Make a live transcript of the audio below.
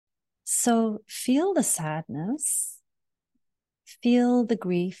So feel the sadness, feel the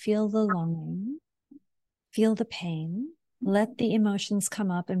grief, feel the longing, feel the pain. Let the emotions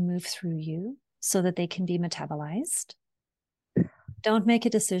come up and move through you so that they can be metabolized. Don't make a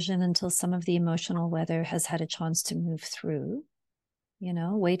decision until some of the emotional weather has had a chance to move through.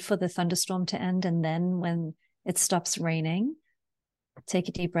 Wait for the thunderstorm to end. And then when it stops raining, take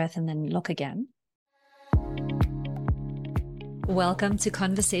a deep breath and then look again. Welcome to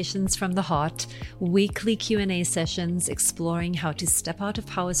Conversations from the Heart, weekly Q&A sessions exploring how to step out of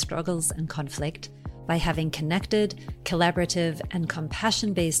power struggles and conflict by having connected, collaborative, and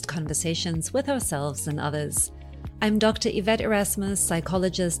compassion-based conversations with ourselves and others. I'm Dr. Yvette Erasmus,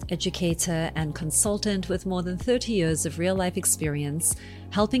 psychologist, educator, and consultant with more than 30 years of real-life experience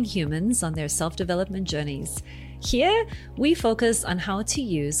helping humans on their self-development journeys. Here, we focus on how to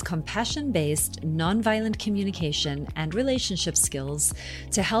use compassion-based, nonviolent communication and relationship skills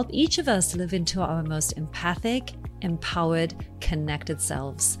to help each of us live into our most empathic, empowered, connected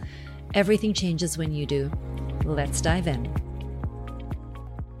selves. Everything changes when you do. Let's dive in.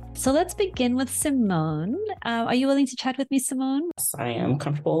 So let's begin with Simone. Are you willing to chat with me, Simone? Yes, I am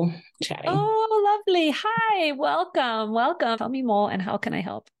comfortable chatting. Oh, lovely. Hi, welcome. Tell me more and how can I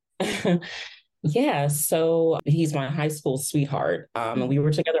help? Yeah, so he's my high school sweetheart. And we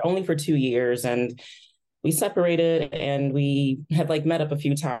were together only for 2 years and we separated and we had met up a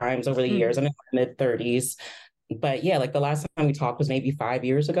few times over the years. I'm in my mid-30s. But yeah, the last time we talked was maybe 5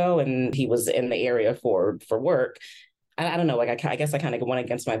 years ago and he was in the area for work. I don't know, I guess I kind of went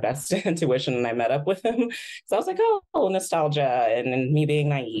against my best intuition and I met up with him. So I was like, oh, nostalgia and me being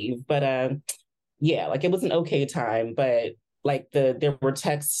naive. But yeah, it was an okay time, but there were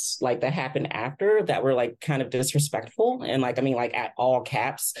texts that happened after that were kind of disrespectful and at all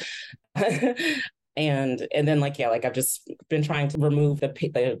caps. And then I've just been trying to remove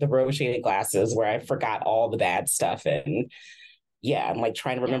the rose shaded glasses where I forgot all the bad stuff. And yeah, I'm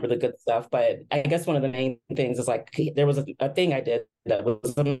trying to remember the good stuff. But I guess one of the main things is there was a thing I did that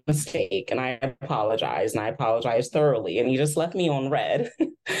was a mistake and I apologized thoroughly and he just left me on red.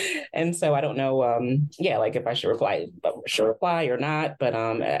 And so I don't know, if I should reply or not. But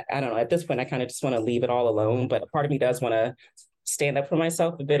I don't know. At this point, I kind of just want to leave it all alone. But a part of me does want to stand up for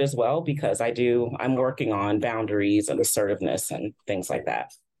myself a bit as well, because I'm working on boundaries and assertiveness and things like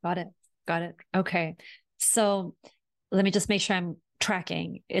that. Got it. Okay. So let me just make sure I'm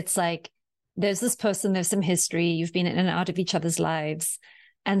tracking. It's there's this person, there's some history, you've been in and out of each other's lives.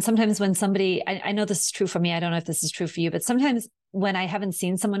 And sometimes when somebody, I know this is true for me, I don't know if this is true for you, but sometimes when I haven't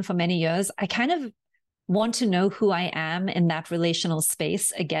seen someone for many years, I kind of want to know who I am in that relational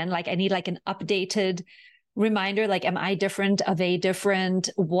space again. I need an updated reminder, am I different? Are they different?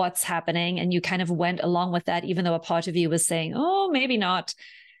 What's happening? And you kind of went along with that, even though a part of you was saying, oh, maybe not.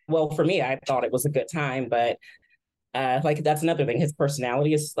 Well, for me, I thought it was a good time, but that's another thing. His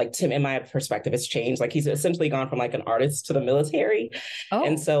personality is Tim, in my perspective, has changed. He's essentially gone from an artist to the military. Oh.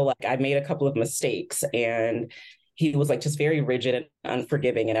 And so I made a couple of mistakes and he was just very rigid and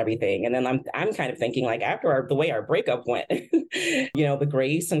unforgiving and everything. And then I'm kind of thinking after the way our breakup went, the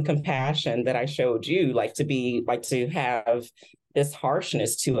grace and compassion that I showed you, to have this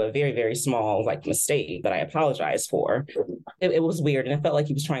harshness to a very, very small mistake that I apologized for. It was weird. And it felt like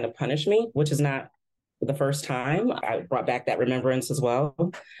he was trying to punish me, which is not the first time. I brought back that remembrance as well.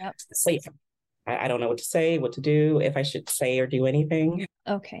 Yep. So yeah, I don't know what to say, what to do, if I should say or do anything.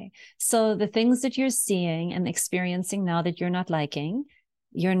 Okay. So the things that you're seeing and experiencing now that you're not liking,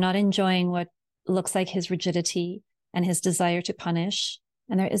 you're not enjoying what looks like his rigidity and his desire to punish,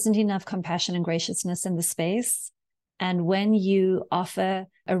 and there isn't enough compassion and graciousness in the space. And when you offer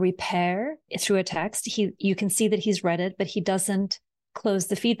a repair through a text, you can see that he's read it, but he doesn't close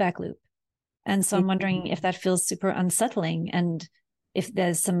the feedback loop. And so I'm wondering if that feels super unsettling and if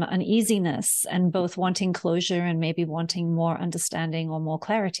there's some uneasiness and both wanting closure and maybe wanting more understanding or more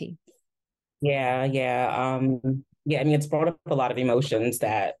clarity. Yeah. It's brought up a lot of emotions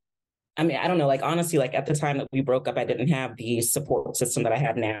that, I don't know, honestly, at the time that we broke up, I didn't have the support system that I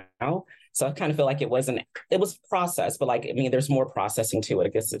have now. So I kind of feel it was processed, but there's more processing to it. I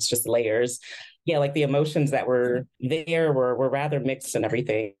guess it's just layers. Yeah. The emotions that were there were rather mixed and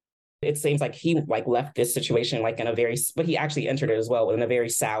everything. It seems he left this situation but he actually entered it as well in a very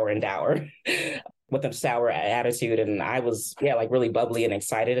sour and dour with a sour attitude. And I was, really bubbly and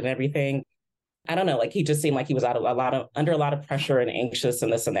excited and everything. I don't know, he just seemed he was under a lot of pressure and anxious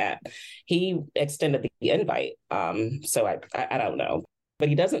and this and that. He extended the invite. So I don't know, but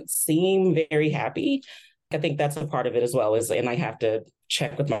he doesn't seem very happy. I think that's a part of it as well, and I have to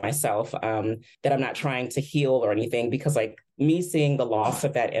check with myself that I'm not trying to heal or anything, because me seeing the loss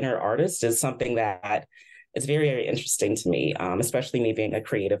of that inner artist is something that is very, very interesting to me, especially me being a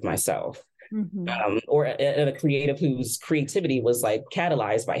creative myself. Or a creative whose creativity was like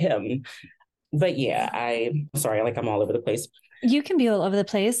catalyzed by him. But yeah, I'm sorry, like I'm all over the place. You can be all over the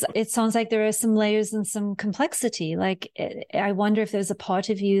place. It sounds like there are some layers and some complexity. Like, I wonder if there's a part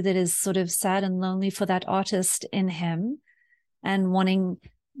of you that is sort of sad and lonely for that artist in him and wanting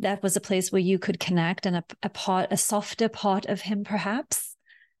that was a place where you could connect, and a softer part of him perhaps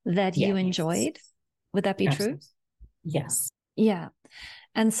that you enjoyed. Would that be true? Yes. Yeah.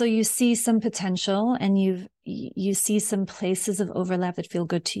 And so you see some potential, and you see some places of overlap that feel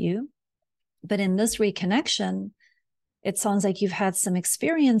good to you. But in this reconnection, it sounds like you've had some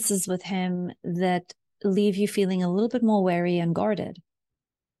experiences with him that leave you feeling a little bit more wary and guarded.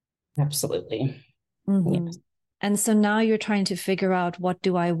 Absolutely. Yes. And so now you're trying to figure out, what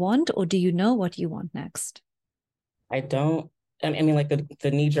do I want? Or do you know what you want next? I don't. I mean, like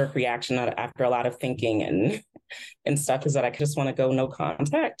the knee-jerk reaction after a lot of thinking and stuff is that I just want to go no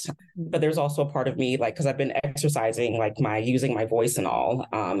contact. But there's also a part of me, like, because I've been exercising like using my voice and all.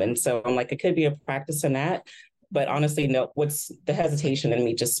 And so I'm like, it could be a practice in that. But honestly, no, what's the hesitation in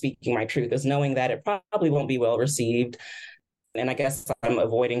me just speaking my truth is knowing that it probably won't be well received. And I guess I'm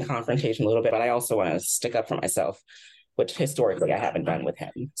avoiding confrontation a little bit, but I also want to stick up for myself, which historically I haven't done with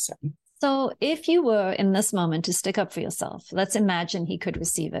him. So if you were in this moment to stick up for yourself, let's imagine he could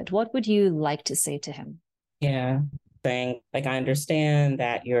receive it. What would you like to say to him? Yeah, saying like, I understand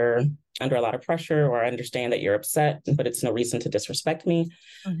that you're under a lot of pressure, or I understand that you're upset, but it's no reason to disrespect me.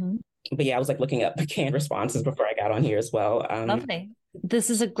 But yeah, I was like looking up canned responses before I got on here as well. Lovely. This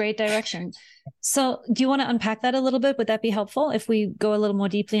is a great direction. So do you want to unpack that a little bit? Would that be helpful if we go a little more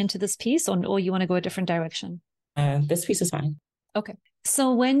deeply into this piece, or you want to go a different direction? This piece is fine. Okay.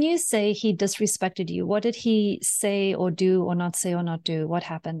 So when you say he disrespected you, what did he say or do or not say or not do? What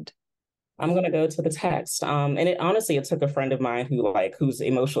happened? I'm going to go to the text. And it took a friend of mine who's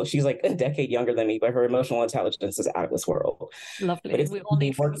emotional. She's like a decade younger than me, but her emotional intelligence is out of this world. Lovely. We all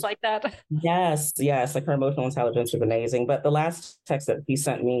need friends like that. Yes. Like her emotional intelligence was amazing. But the last text that he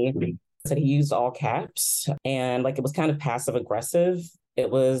sent me said he used all caps, and like it was kind of passive aggressive. It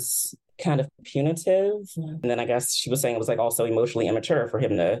was kind of punitive. And then I guess she was saying it was like also emotionally immature for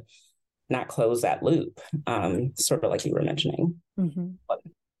him to not close that loop, sort of like you were mentioning.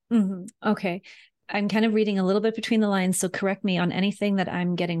 Okay. I'm kind of reading a little bit between the lines, so correct me on anything that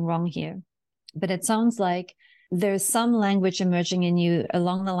I'm getting wrong here. But it sounds like there's some language emerging in you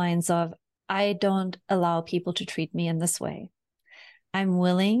along the lines of, I don't allow people to treat me in this way. I'm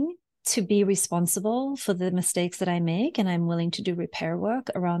willing to be responsible for the mistakes that I make, and I'm willing to do repair work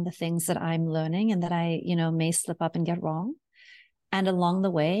around the things that I'm learning and that I, may slip up and get wrong. And along the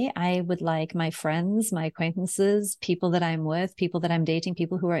way, I would like my friends, my acquaintances, people that I'm with, people that I'm dating,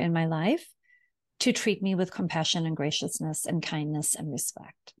 people who are in my life, to treat me with compassion and graciousness and kindness and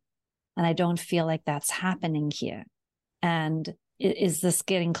respect. And I don't feel like that's happening here. And is this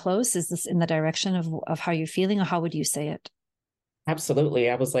getting close? Is this in the direction of how you're feeling, or how would you say it? Absolutely.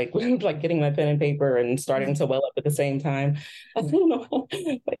 I was like getting my pen and paper and starting to well up at the same time. I don't know.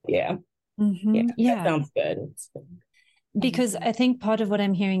 But yeah. That sounds good. Because I think part of what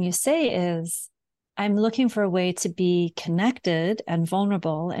I'm hearing you say is, I'm looking for a way to be connected and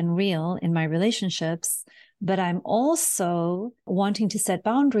vulnerable and real in my relationships, but I'm also wanting to set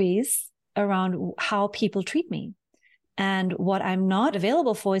boundaries around how people treat me. And what I'm not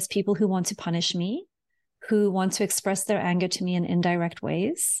available for is people who want to punish me, who want to express their anger to me in indirect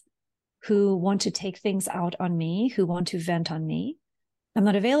ways, who want to take things out on me, who want to vent on me. I'm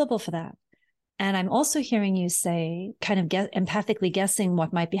not available for that. And I'm also hearing you say, kind of empathically guessing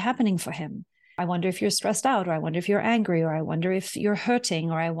what might be happening for him. I wonder if you're stressed out, or I wonder if you're angry, or I wonder if you're hurting,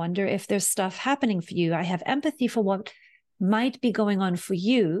 or I wonder if there's stuff happening for you. I have empathy for what might be going on for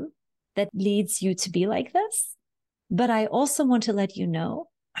you that leads you to be like this. But I also want to let you know,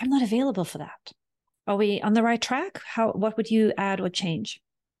 I'm not available for that. Are we on the right track? What would you add or change?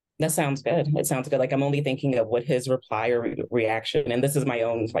 That sounds good. It sounds good. Like I'm only thinking of what his reply or reaction, and this is my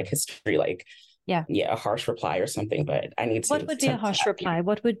own like history, like a harsh reply or something, but I need to. What would be a harsh reply?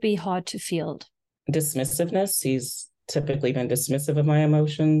 What would be hard to field? Dismissiveness. He's typically been dismissive of my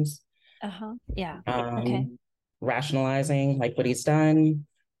emotions. Yeah. Okay. Rationalizing like what he's done,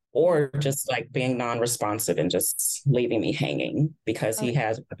 or just like being non-responsive and just leaving me hanging because he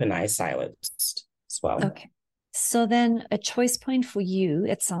has weaponized silence as well. Okay. So then a choice point for you,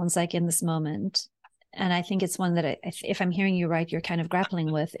 it sounds like in this moment, and I think it's one that if I'm hearing you right, you're kind of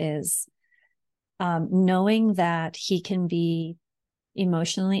grappling with, is knowing that he can be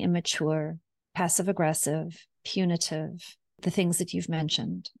emotionally immature, passive aggressive, punitive, the things that you've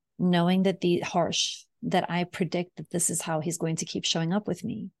mentioned, knowing that that I predict that this is how he's going to keep showing up with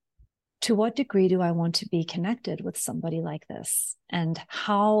me. To what degree do I want to be connected with somebody like this? And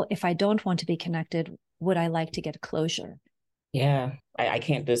how, if I don't want to be connected, would I like to get closure? Yeah, I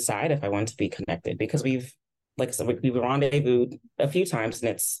can't decide if I want to be connected because we've, like I said, we've rendezvoused a few times, and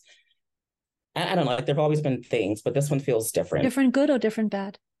it's, I don't know, like there've always been things, but this one feels different. Different good or different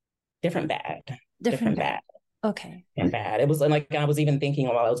bad? Different bad. Different bad. Okay. And bad. It was like, I was even thinking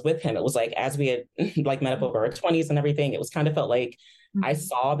while I was with him, it was like, as we had like met up over our 20s and everything, it was kind of felt like I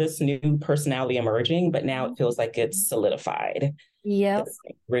saw this new personality emerging, but now it feels like it's solidified. Yeah.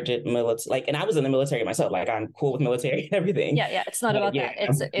 Like rigid military, like, and I was in the military myself, like I'm cool with military and everything. Yeah. It's not about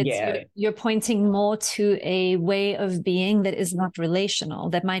that. You're pointing more to a way of being that is not relational,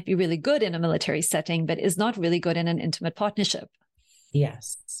 that might be really good in a military setting, but is not really good in an intimate partnership.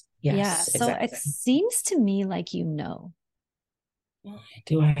 Yes. Yeah. So exactly. It seems to me like, do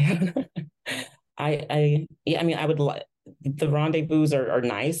I? I mean, I would like, the rendezvous are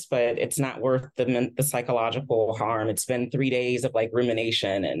nice, but it's not worth the psychological harm. It's been 3 days of like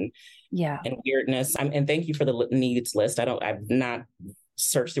rumination and weirdness. And thank you for the needs list. I've not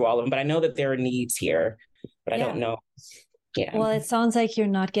searched through all of them, but I know that there are needs here, but I don't know. Yeah. Well, it sounds like you're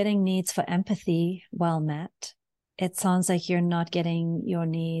not getting needs for empathy well met. It sounds like you're not getting your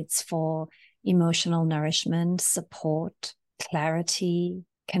needs for emotional nourishment, support, clarity,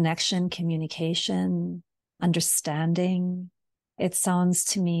 connection, communication, understanding. It sounds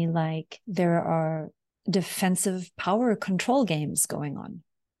to me like there are defensive power control games going on.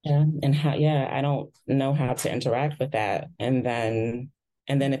 Yeah. And I don't know how to interact with that. And then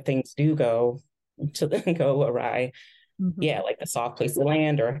if things do go awry, like the soft place to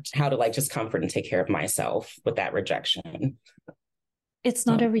land, or how to like just comfort and take care of myself with that rejection. It's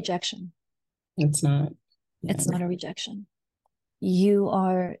not a rejection. It's not. It's not a rejection. You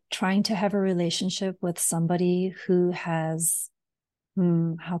are trying to have a relationship with somebody who has,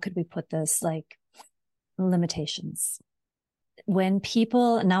 how could we put this, like limitations. When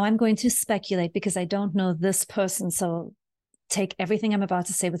people, now I'm going to speculate because I don't know this person, so take everything I'm about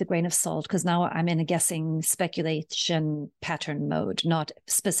to say with a grain of salt, because now I'm in a guessing speculation pattern mode, not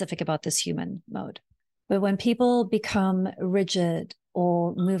specific about this human mode. But when people become rigid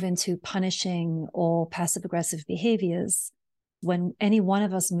or move into punishing or passive aggressive behaviors, when any one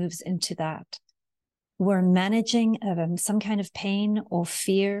of us moves into that, we're managing some kind of pain or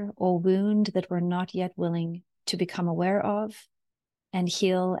fear or wound that we're not yet willing to become aware of and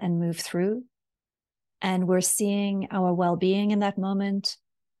heal and move through. And we're seeing our well-being in that moment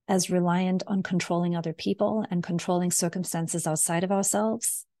as reliant on controlling other people and controlling circumstances outside of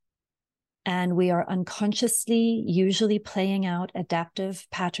ourselves. And we are unconsciously usually playing out adaptive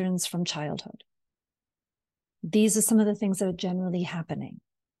patterns from childhood. These are some of the things that are generally happening.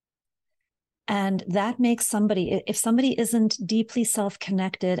 And that makes somebody, if somebody isn't deeply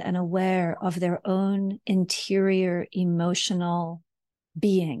self-connected and aware of their own interior emotional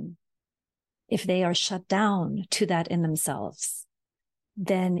being, if they are shut down to that in themselves,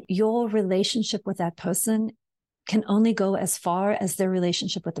 then your relationship with that person can only go as far as their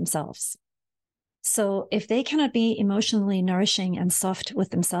relationship with themselves. So if they cannot be emotionally nourishing and soft with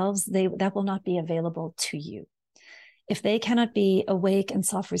themselves, that will not be available to you. If they cannot be awake and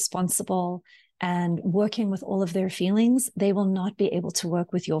self-responsible and working with all of their feelings, they will not be able to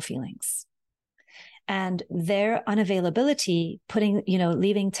work with your feelings. And their unavailability,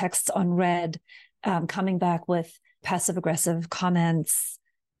 leaving texts unread, coming back with passive aggressive comments,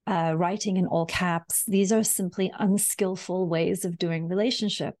 writing in all caps, these are simply unskillful ways of doing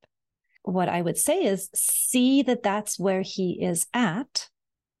relationship. What I would say is see that that's where he is at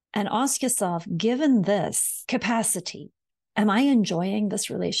and ask yourself, given this capacity, am I enjoying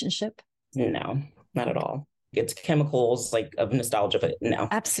this relationship? No, not at all. It's chemicals like of nostalgia, but no.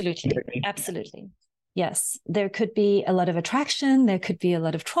 Absolutely. Absolutely. Yes, there could be a lot of attraction. There could be a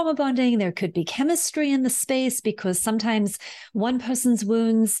lot of trauma bonding. There could be chemistry in the space because sometimes one person's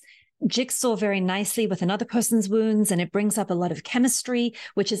wounds jigsaw very nicely with another person's wounds, and it brings up a lot of chemistry,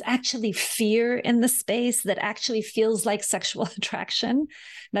 which is actually fear in the space that actually feels like sexual attraction.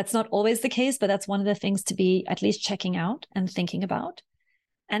 That's not always the case, but that's one of the things to be at least checking out and thinking about.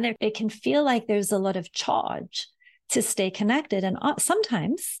 And it can feel like there's a lot of charge to stay connected. And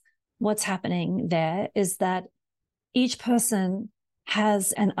sometimes what's happening there is that each person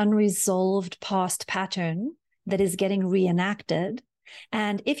has an unresolved past pattern that is getting reenacted.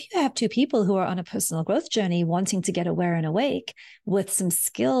 And if you have two people who are on a personal growth journey wanting to get aware and awake with some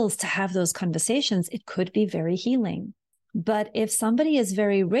skills to have those conversations, it could be very healing. But if somebody is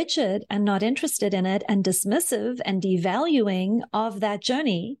very rigid and not interested in it and dismissive and devaluing of that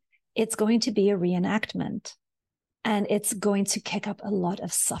journey, it's going to be a reenactment, and it's going to kick up a lot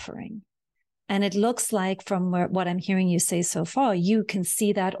of suffering. And it looks like, from what I'm hearing you say so far, you can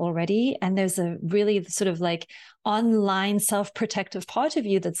see that already. And there's a really sort of like online self-protective part of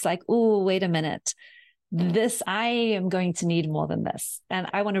you that's like, oh, wait a minute. This, I am going to need more than this. And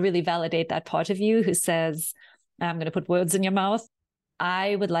I want to really validate that part of you who says, I'm going to put words in your mouth,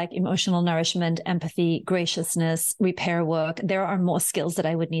 I would like emotional nourishment, empathy, graciousness, repair work. There are more skills that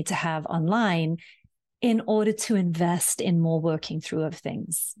I would need to have online in order to invest in more working through of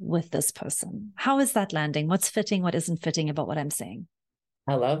things with this person. How is that landing? What's fitting? What isn't fitting about what I'm saying?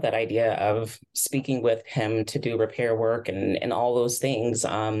 I love that idea of speaking with him to do repair work and all those things.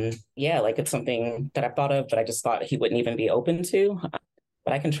 Yeah, like it's something that I've thought of, but I just thought he wouldn't even be open to.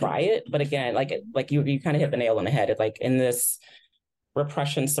 But I can try it. But again, like you kind of hit the nail on the head. It's like in this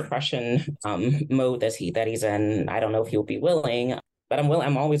repression suppression mode that he's in, I don't know if he'll be willing. But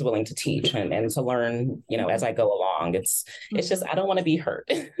I'm always willing to teach and to learn, as I go along. It's just, I don't want to be hurt.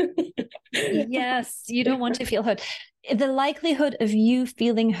 Yes, you don't want to feel hurt. The likelihood of you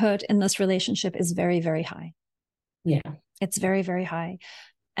feeling hurt in this relationship is very, very high. Yeah. It's very, very high.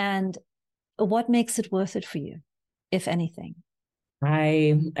 And what makes it worth it for you, if anything?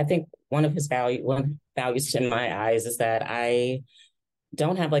 I think one values in my eyes is that I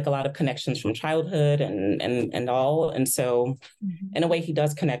don't have like a lot of connections from childhood and all. And so in a way, he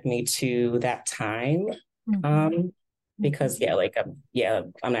does connect me to that time. Because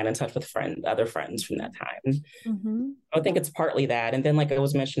I'm not in touch with other friends from that time. I think it's partly that. And then like I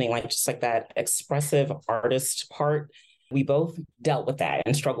was mentioning, like just like that expressive artist part, we both dealt with that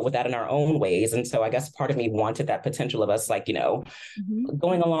and struggled with that in our own ways. And so I guess part of me wanted that potential of us, like,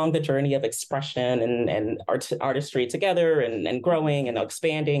 going along the journey of expression and artistry together and growing and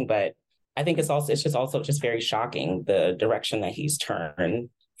expanding. But I think it's just very shocking the direction that he's turned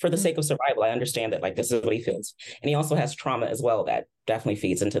for the sake of survival. I understand that like this is what he feels. And he also has trauma as well that definitely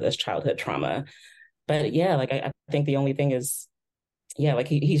feeds into this childhood trauma. But yeah, like I think the only thing is, yeah, like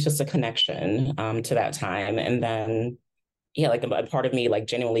he's just a connection to that time. And then yeah, like a part of me like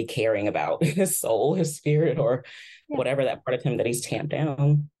genuinely caring about his soul, his spirit, or whatever that part of him that he's tamped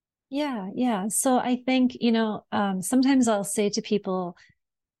down. Yeah. So I think, sometimes I'll say to people,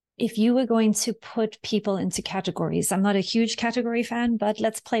 if you were going to put people into categories, I'm not a huge category fan, but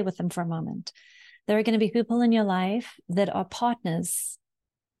let's play with them for a moment. There are going to be people in your life that are partners,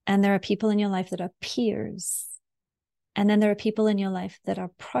 and there are people in your life that are peers. And then there are people in your life that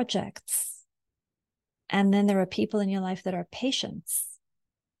are projects. And then there are people in your life that are patients.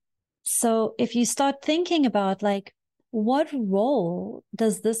 So if you start thinking about like, what role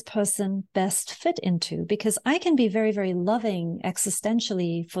does this person best fit into? Because I can be very, very loving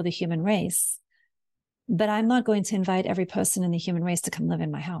existentially for the human race, but I'm not going to invite every person in the human race to come live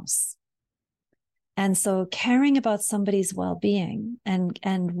in my house. And so caring about somebody's well-being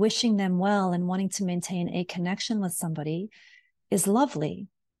and wishing them well and wanting to maintain a connection with somebody is lovely.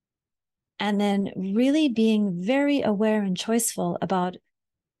 And then really being very aware and choiceful about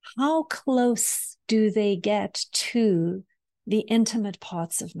how close do they get to the intimate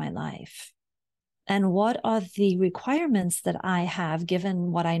parts of my life? And what are the requirements that I have,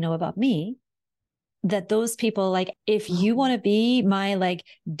 given what I know about me, that those people, like, if you want to be my like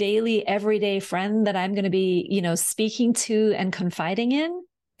daily, everyday friend that I'm going to be, speaking to and confiding in,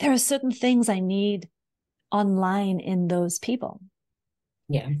 there are certain things I need online in those people.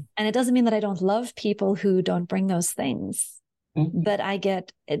 Yeah. And it doesn't mean that I don't love people who don't bring those things, but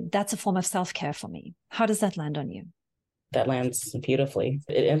that's a form of self-care for me. How does that land on you? That lands beautifully.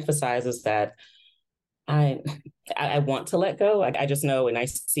 It emphasizes that I want to let go. Like I just know, and I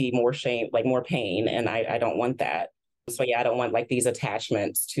see more shame, like more pain, and I don't want that. So yeah, I don't want like these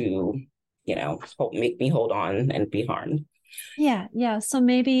attachments to, make me hold on and be harmed. Yeah. So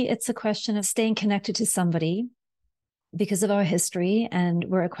maybe it's a question of staying connected to somebody because of our history and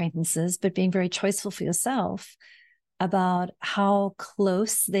we're acquaintances, but being very choiceful for yourself about how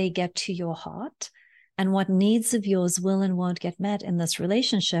close they get to your heart and what needs of yours will and won't get met in this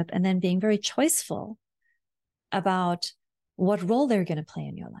relationship. And then being very choiceful about what role they're going to play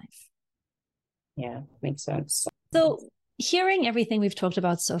in your life. Yeah, makes sense. So hearing everything we've talked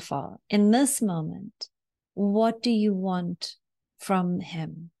about so far, in this moment, what do you want from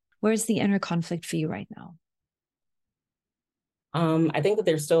him? Where's the inner conflict for you right now? I think that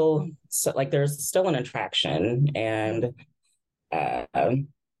there's still an attraction and like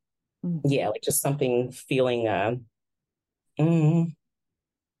just something feeling yeah, I'm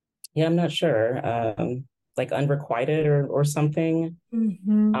not sure. like unrequited or something.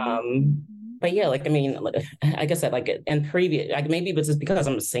 Mm-hmm. Um, but yeah, like I mean, like I said, like and previous, like maybe it's just because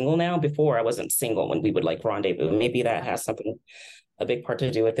I'm single now. Before I wasn't single when we would like rendezvous. Maybe that has something a big part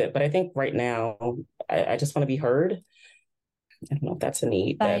to do with it. But I think right now I just want to be heard. I don't know if that's a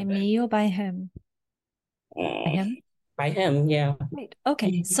need By that me or by him? By um, him? by him, yeah. Right.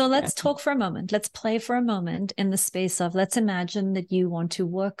 Okay. So Yeah. let's talk for a moment. Let's play for a moment in the space of, let's imagine that you want to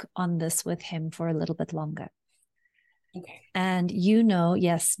work on this with him for a little bit longer. Okay. And you know,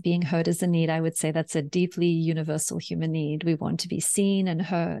 yes, being heard is a need. I would say that's a deeply universal human need. We want to be seen and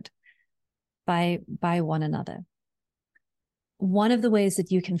heard by one another. One of the ways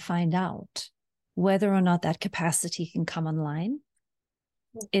that you can find out whether or not that capacity can come online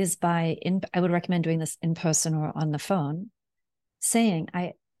is I would recommend doing this in person or on the phone, saying,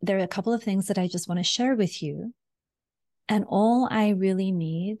 there are a couple of things that I just want to share with you. And all I really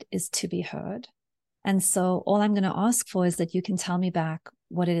need is to be heard. And so all I'm going to ask for is that you can tell me back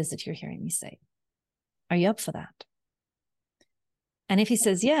what it is that you're hearing me say. Are you up for that? And if he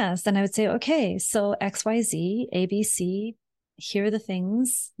says yes, then I would say, okay, so XYZ, ABC, here are the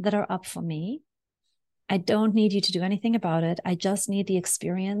things that are up for me. I don't need you to do anything about it. I just need the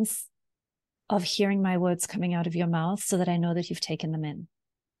experience of hearing my words coming out of your mouth so that I know that you've taken them in.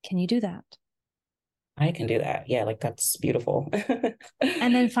 Can you do that? I can do that. Yeah, like that's beautiful.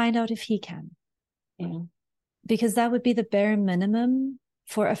 And then find out if he can. Yeah. Because that would be the bare minimum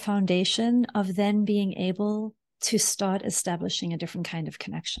for a foundation of then being able to start establishing a different kind of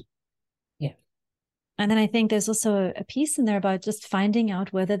connection. Yeah. And then I think there's also a piece in there about just finding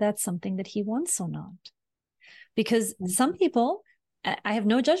out whether that's something that he wants or not. Because some people, I have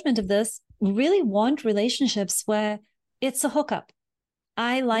no judgment of this, really want relationships where it's a hookup.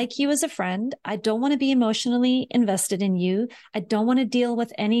 I like you as a friend. I don't want to be emotionally invested in you. I don't want to deal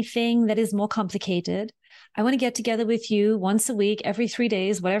with anything that is more complicated. I want to get together with you once a week, every 3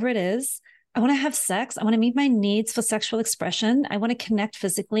 days, whatever it is. I want to have sex. I want to meet my needs for sexual expression. I want to connect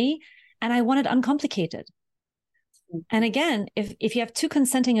physically, and I want it uncomplicated. And again, if you have two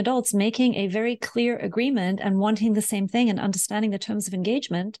consenting adults making a very clear agreement and wanting the same thing and understanding the terms of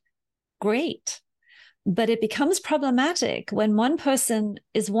engagement, great. But it becomes problematic when one person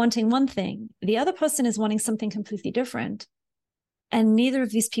is wanting one thing, the other person is wanting something completely different. And neither of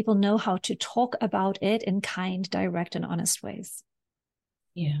these people know how to talk about it in kind, direct, and honest ways.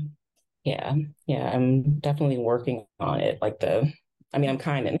 Yeah. Yeah. Yeah. I'm definitely working on it. I'm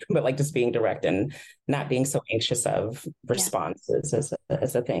kind of, but like just being direct and not being so anxious of responses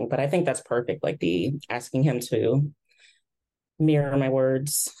as a thing. But I think that's perfect. Like the asking him to mirror my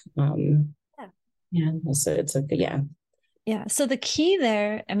words. Yeah. Yeah. Yeah. So the key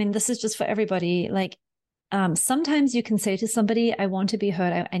there, I mean, this is just for everybody. Like, sometimes you can say to somebody, I want to be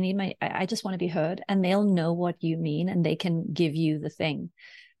heard. I just want to be heard. And they'll know what you mean and they can give you the thing.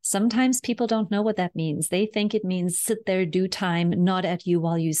 Sometimes people don't know what that means. They think it means sit there, do time, nod at you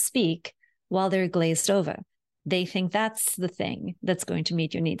while you speak while they're glazed over. They think that's the thing that's going to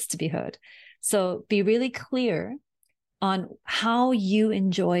meet your needs to be heard. So be really clear on how you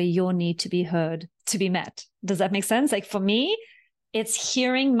enjoy your need to be heard, to be met. Does that make sense? Like for me, it's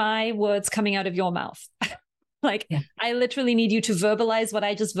hearing my words coming out of your mouth. Like, yeah. I literally need you to verbalize what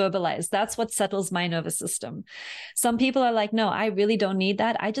I just verbalized. That's what settles my nervous system. Some people are like, no, I really don't need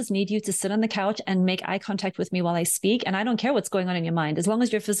that. I just need you to sit on the couch and make eye contact with me while I speak. And I don't care what's going on in your mind. As long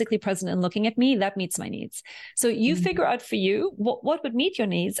as you're physically present and looking at me, that meets my needs. So you figure out for you what would meet your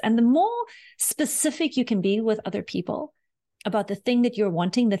needs. And the more specific you can be with other people about the thing that you're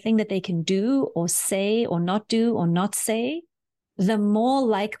wanting, the thing that they can do or say or not do or not say, the more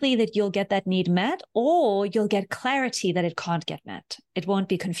likely that you'll get that need met, or you'll get clarity that it can't get met. It won't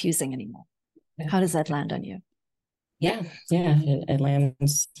be confusing anymore. How does that land on you? Yeah, it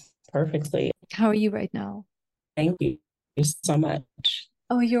lands perfectly. How are you right now? Thank you so much.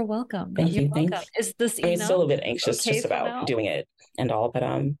 Oh, you're welcome. Thank you. Is this I'm still a bit anxious just about doing it and all, but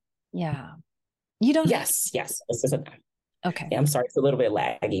yeah. You don't. Yes. This is okay. Yeah, I'm sorry. It's a little bit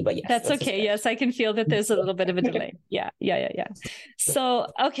laggy, but yes. That's okay. Yes, I can feel that there's a little bit of a delay. Yeah. So,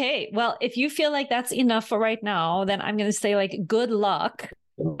 okay. Well, if you feel like that's enough for right now, then I'm going to say like, good luck.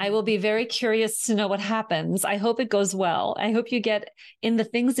 I will be very curious to know what happens. I hope it goes well. I hope you get in the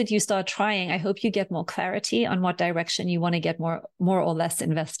things that you start trying. I hope you get more clarity on what direction you want to get more or less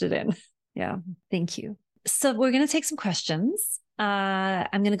invested in. Yeah. Thank you. So we're going to take some questions.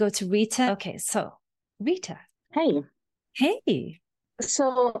 I'm going to go to Rita. Okay. So Rita. Hey.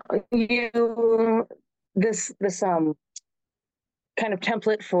 So this kind of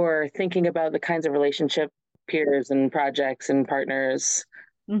template for thinking about the kinds of relationship, peers and projects and partners,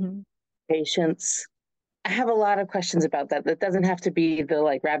 patience. I have a lot of questions about that. That doesn't have to be the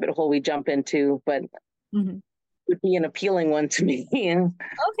like rabbit hole we jump into, but would be an appealing one to me. Okay.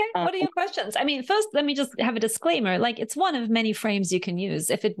 What are your questions? I mean, first, let me just have a disclaimer. Like, it's one of many frames you can use.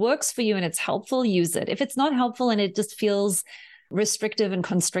 If it works for you and it's helpful, use it. If it's not helpful and it just feels restrictive and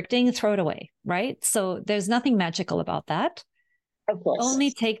constricting, throw it away, right? So there's nothing magical about that. Of course.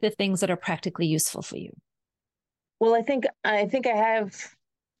 Only take the things that are practically useful for you. Well, I think I have,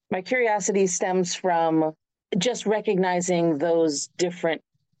 my curiosity stems from just recognizing those different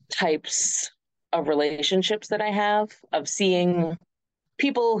types of relationships that I have, of seeing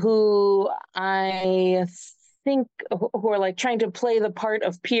people who I think who are like trying to play the part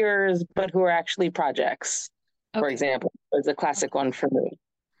of peers, but who are actually projects, for example, is a classic one for me.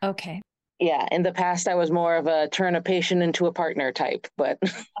 Okay. Yeah. In the past, I was more of a turn a patient into a partner type, but.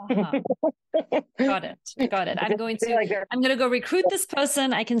 Got it. I'm going to go recruit this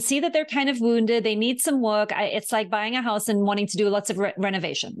person. I can see that they're kind of wounded. They need some work. It's like buying a house and wanting to do lots of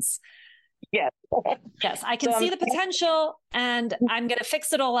renovations. Yes. Yes. I can see the potential and I'm going to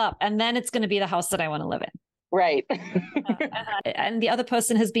fix it all up. And then it's going to be the house that I want to live in. Right. And the other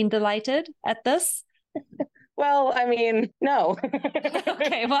person has been delighted at this. Well, I mean, no.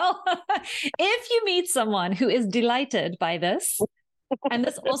 Okay. Well, if you meet someone who is delighted by this, and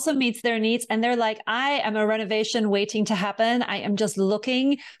this also meets their needs, and they're like, I am a renovation waiting to happen. I am just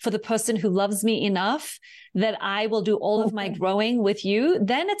looking for the person who loves me enough that I will do all of my growing with you,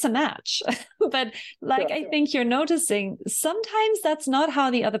 then it's a match. But like, I think you're noticing, sometimes that's not how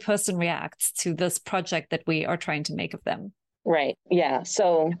the other person reacts to this project that we are trying to make of them. Right. Yeah.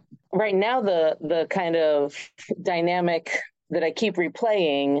 So right now, the kind of dynamic that I keep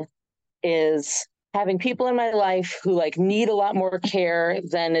replaying is having people in my life who like need a lot more care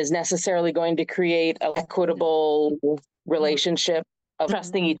than is necessarily going to create an equitable relationship of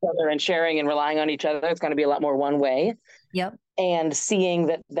trusting each other and sharing and relying on each other. It's going to be a lot more one way. Yep. And seeing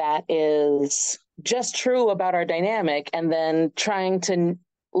that that is just true about our dynamic, and then trying to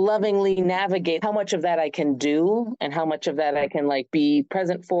lovingly navigate how much of that I can do and how much of that I can like be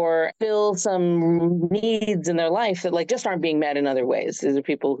present for, fill some needs in their life that like just aren't being met in other ways. These are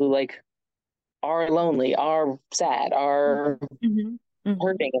people who like are lonely, are sad, are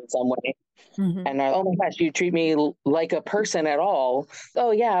hurting in some way. And oh my gosh, you treat me like a person at all.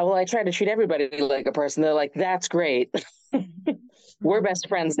 Oh yeah, well, I try to treat everybody like a person. They're like, that's great. We're best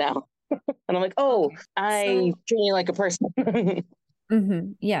friends now. And I'm like, oh, I treat you like a person.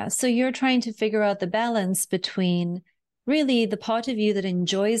 Yeah. So you're trying to figure out the balance between really the part of you that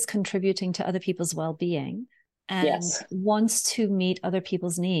enjoys contributing to other people's well-being and wants to meet other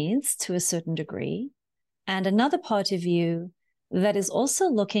people's needs to a certain degree, and another part of you that is also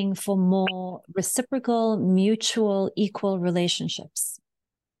looking for more reciprocal, mutual, equal relationships.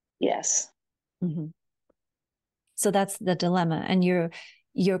 Yes. So that's the dilemma. And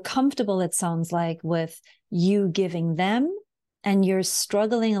you're comfortable, it sounds like, with you giving them, and you're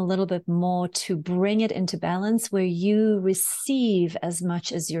struggling a little bit more to bring it into balance where you receive as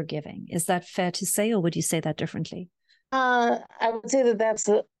much as you're giving. Is that fair to say, or would you say that differently? I would say that that's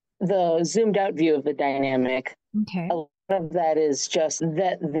the zoomed out view of the dynamic. Okay. A lot of that is just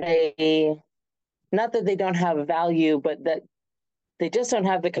that not that they don't have value, but that they just don't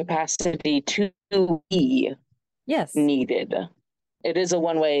have the capacity to be needed. It is a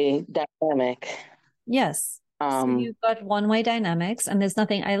one-way dynamic. Yes. So you've got one-way dynamics, and there's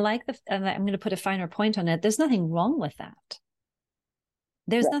nothing, and I'm going to put a finer point on it. There's nothing wrong with that.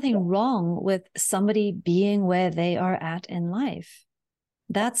 There's nothing wrong with somebody being where they are at in life.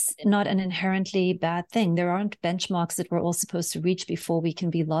 That's not an inherently bad thing. There aren't benchmarks that we're all supposed to reach before we can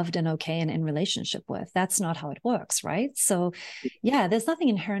be loved and okay and in relationship with. That's not how it works, right? So yeah, there's nothing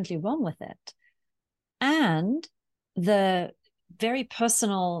inherently wrong with it. And the very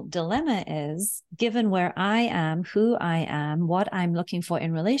personal dilemma is, given where I am, who I am, what I'm looking for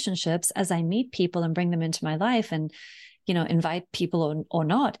in relationships, as I meet people and bring them into my life and, invite people or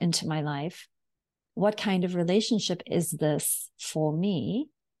not into my life, what kind of relationship is this for me?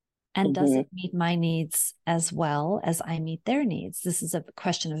 And does it meet my needs as well as I meet their needs? This is a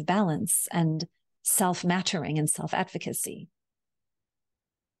question of balance and self-mattering and self-advocacy.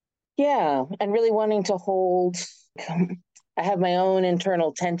 Yeah. And really wanting to hold, I have my own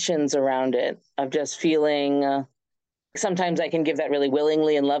internal tensions around it, of just feeling, sometimes I can give that really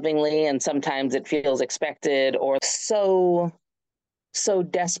willingly and lovingly, and sometimes it feels expected or so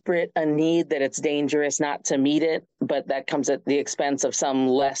desperate a need that it's dangerous not to meet it, but that comes at the expense of some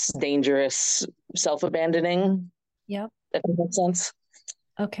less dangerous self-abandoning. Yep. If that makes sense.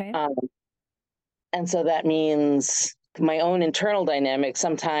 Okay. And so that means my own internal dynamic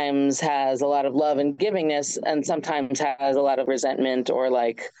sometimes has a lot of love and givingness, and sometimes has a lot of resentment, or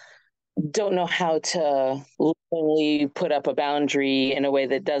like don't know how to lovingly put up a boundary in a way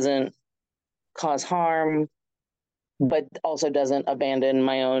that doesn't cause harm, but also doesn't abandon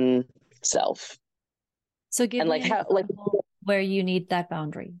my own self. So give And me like an how, like, example where you need that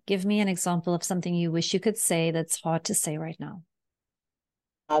boundary. Give me an example of something you wish you could say that's hard to say right now.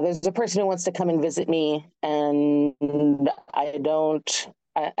 there's a person who wants to come and visit me, and I don't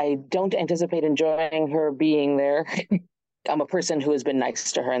anticipate enjoying her being there. I'm a person who has been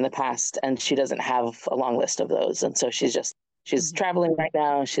nice to her in the past, and she doesn't have a long list of those. And so she's traveling right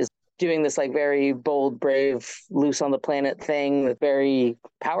now. She's doing this like very bold, brave, loose on the planet thing that's very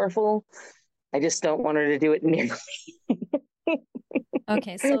powerful. I just don't want her to do it near me.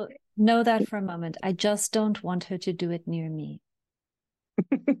 Okay, so know that for a moment. I just don't want her to do it near me.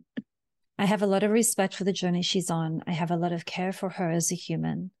 I have a lot of respect for the journey she's on. I have a lot of care for her as a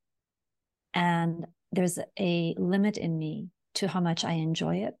human. And there's a limit in me to how much I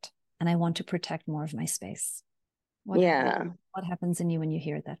enjoy it. And I want to protect more of my space. What happens in you when you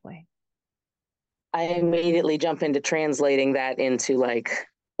hear it that way? I immediately jump into translating that into like,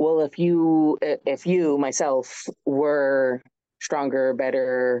 well, if you myself were stronger,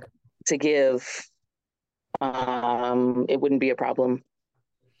 better to give, it wouldn't be a problem.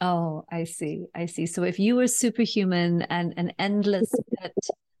 Oh, I see. So if you were superhuman and an endless pit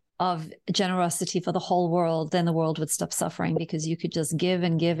of generosity for the whole world, then the world would stop suffering because you could just give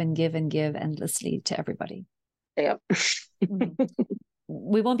and give and give and give endlessly to everybody. Yep.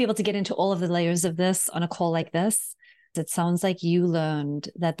 We won't be able to get into all of the layers of this on a call like this. It sounds like you learned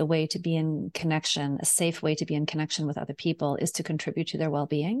that the way to be in connection, a safe way to be in connection with other people, is to contribute to their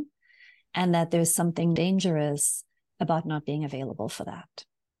well-being, and that there's something dangerous about not being available for that.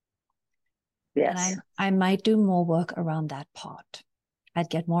 Yes. And I might do more work around that part. I'd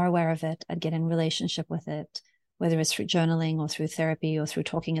get more aware of it. I'd get in relationship with it, whether it's through journaling or through therapy or through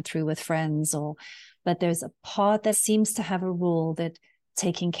talking it through with friends. But there's a part that seems to have a rule that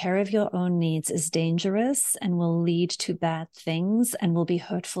taking care of your own needs is dangerous and will lead to bad things and will be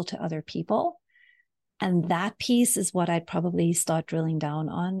hurtful to other people. And that piece is what I'd probably start drilling down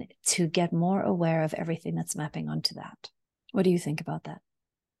on to get more aware of everything that's mapping onto that. What do you think about that?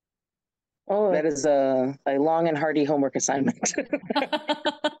 Oh, that is a long and hearty homework assignment.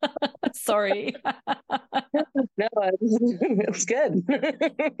 Sorry. No, it's good.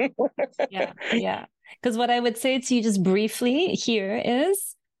 Yeah. Because what I would say to you just briefly here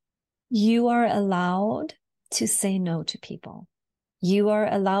is you are allowed to say no to people. You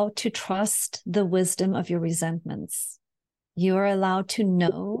are allowed to trust the wisdom of your resentments. You are allowed to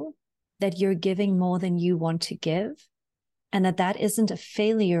know that you're giving more than you want to give, and that isn't a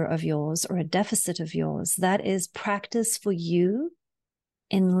failure of yours or a deficit of yours. That is practice for you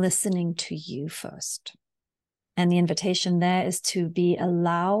in listening to you first. And the invitation there is to be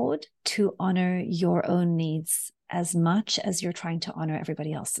allowed to honor your own needs as much as you're trying to honor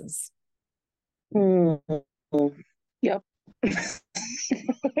everybody else's. Mm-hmm. Yep.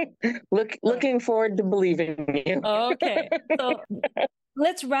 Looking forward to believing you. Okay. So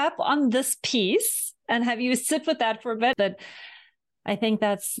let's wrap on this piece and have you sit with that for a bit. But I think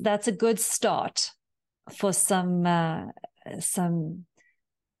that's a good start for some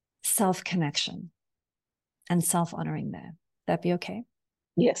self-connection and self-honoring there. That'd be okay?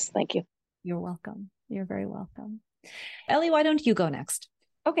 Yes, thank you. You're welcome. You're very welcome. Ellie, why don't you go next?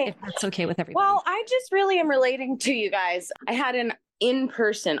 Okay. If that's okay with everybody. Well, I just really am relating to you guys. I had an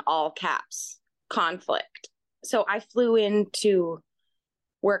in-person, all caps, conflict. So I flew in to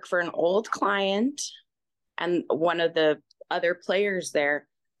work for an old client, and one of the other players there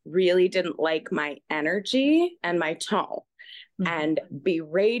really didn't like my energy and my tone, and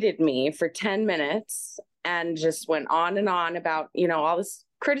berated me for 10 minutes and just went on and on about, all this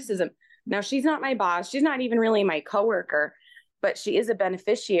criticism. Now, she's not my boss. She's not even really my coworker, but she is a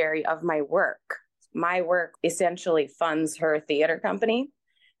beneficiary of my work. My work essentially funds her theater company.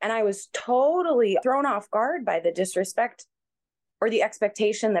 And I was totally thrown off guard by the disrespect or the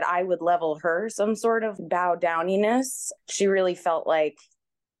expectation that I would level her some sort of bow downiness. She really felt like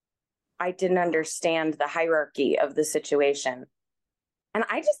I didn't understand the hierarchy of the situation. And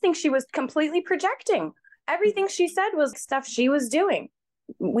I just think she was completely projecting. Everything she said was stuff she was doing.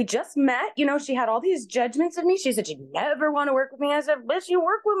 We just met, she had all these judgments of me. She said, "You never want to work with me." I said, "Bitch, you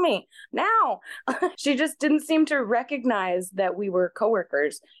work with me now." She just didn't seem to recognize that we were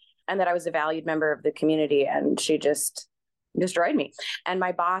coworkers and that I was a valued member of the community. And she just destroyed me. And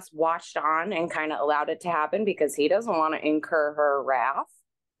my boss watched on and kind of allowed it to happen because he doesn't want to incur her wrath.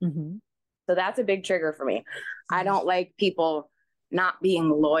 Mm-hmm. So that's a big trigger for me. I don't like people not being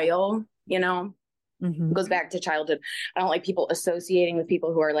loyal, you know. Mm-hmm. It goes back to childhood. I don't like people associating with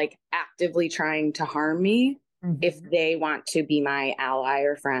people who are like actively trying to harm me if they want to be my ally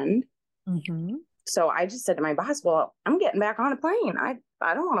or friend. Mm-hmm. So I just said to my boss, well, I'm getting back on a plane. I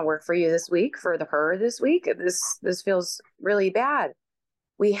don't want to work for you this week, for her this week. This feels really bad.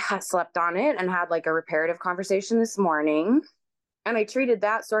 We had slept on it and had like a reparative conversation this morning. And I treated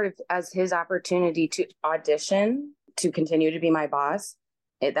that sort of as his opportunity to audition to continue to be my boss.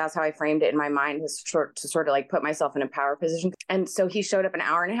 That's how I framed it in my mind, to sort of like put myself in a power position. And so he showed up an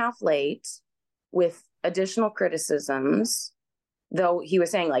hour and a half late with additional criticisms, though he was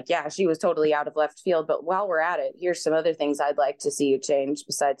saying like, yeah, she was totally out of left field. But while we're at it, here's some other things I'd like to see you change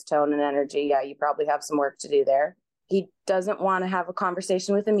besides tone and energy. Yeah, you probably have some work to do there. He doesn't want to have a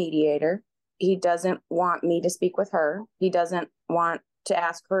conversation with a mediator. He doesn't want me to speak with her. He doesn't want to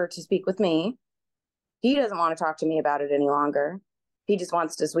ask her to speak with me. He doesn't want to talk to me about it any longer. He just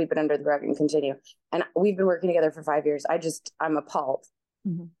wants to sweep it under the rug and continue. And we've been working together for 5 years. I'm appalled.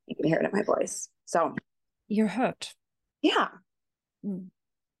 Mm-hmm. You can hear it in my voice. So you're hurt. Yeah.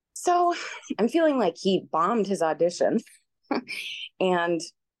 So I'm feeling like he bombed his audition and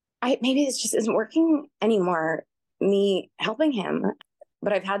maybe this just isn't working anymore, me helping him.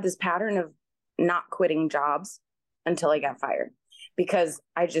 But I've had this pattern of not quitting jobs until I got fired because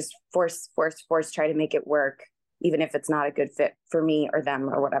I just force, try to make it work, even if it's not a good fit for me or them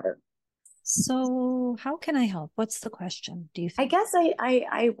or whatever. So how can I help? What's the question, do you think? I guess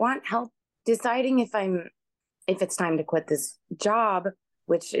I want help deciding if it's time to quit this job,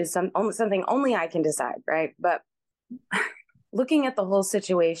 which is something only I can decide, right? But looking at the whole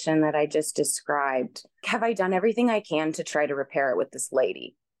situation that I just described, have I done everything I can to try to repair it with this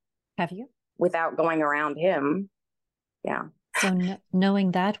lady? Have you? Without going around him. Yeah. So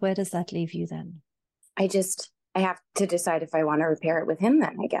knowing that, where does that leave you then? I have to decide if I want to repair it with him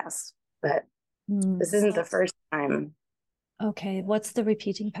then, I guess. But this isn't the first time. Okay. What's the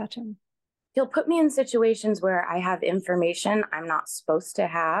repeating pattern? He'll put me in situations where I have information I'm not supposed to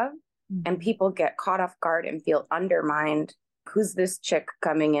have, and people get caught off guard and feel undermined. Who's this chick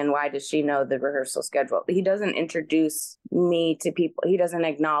coming in? Why does she know the rehearsal schedule? He doesn't introduce me to people. He doesn't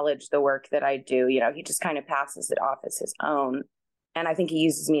acknowledge the work that I do. You know, he just kind of passes it off as his own. And I think he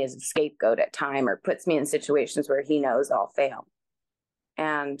uses me as a scapegoat at time or puts me in situations where he knows I'll fail.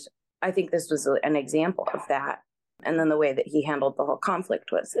 And I think this was an example of that. And then the way that he handled the whole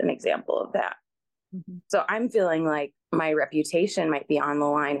conflict was an example of that. So I'm feeling like my reputation might be on the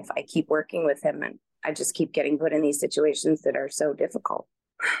line if I keep working with him and I just keep getting put in these situations that are so difficult.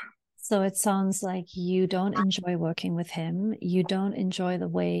 So it sounds like you don't enjoy working with him. You don't enjoy the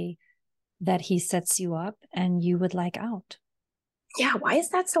way that he sets you up, and you would like out. Yeah. Why is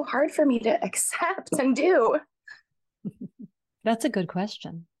that so hard for me to accept and do? That's a good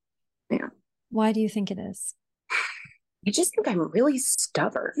question. Yeah. Why do you think it is? I just think I'm really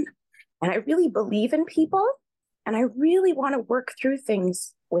stubborn and I really believe in people and I really want to work through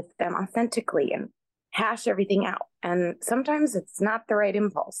things with them authentically and hash everything out. And sometimes it's not the right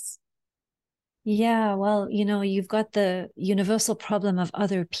impulse. Yeah, well, you've got the universal problem of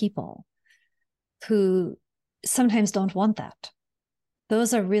other people who sometimes don't want that.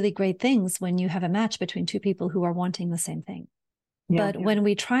 Those are really great things when you have a match between two people who are wanting the same thing. But when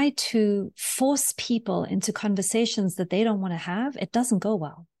we try to force people into conversations that they don't want to have, it doesn't go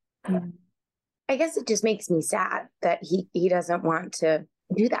well. I guess it just makes me sad that he doesn't want to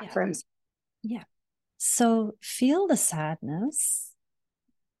do that for himself. Yeah. So feel the sadness,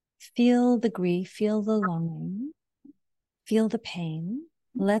 feel the grief, feel the longing, feel the pain.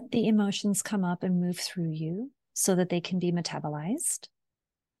 Let the emotions come up and move through you so that they can be metabolized.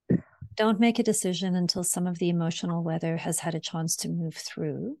 Don't make a decision until some of the emotional weather has had a chance to move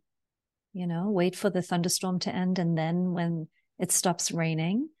through. Wait for the thunderstorm to end. And then when it stops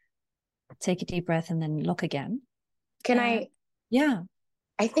raining, take a deep breath and then look again. Yeah.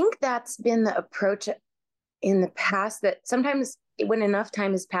 I think that's been the approach in the past, that sometimes when enough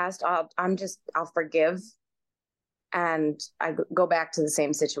time has passed, I'll forgive and I go back to the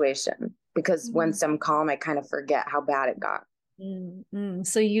same situation because once I'm calm, I kind of forget how bad it got.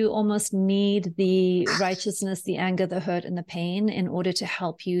 So you almost need the righteousness, the anger, the hurt, and the pain in order to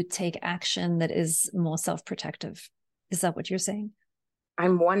help you take action that is more self-protective. Is that what you're saying?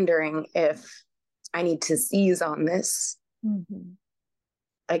 I'm wondering if I need to seize on this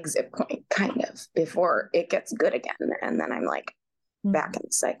exit point kind of before it gets good again. And then I'm like back in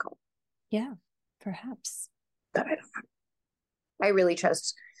the cycle. Yeah, perhaps. But I don't know. I really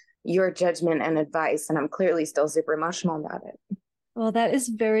trust your judgment and advice, and I'm clearly still super emotional about it. Well, that is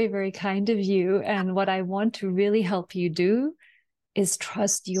very, very kind of you. And what I want to really help you do is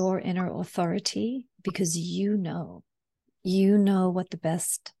trust your inner authority, because you know what the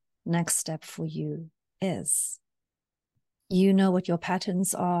best next step for you is. You know what your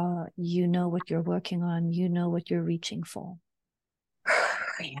patterns are. You know what you're working on. You know what you're reaching for.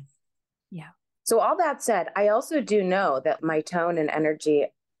 Yeah. So all that said, I also do know that my tone and energy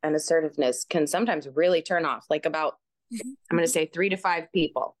and assertiveness can sometimes really turn off, like about, I'm going to say 3 to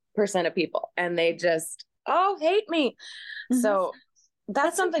 5% of people. And they just, hate me. So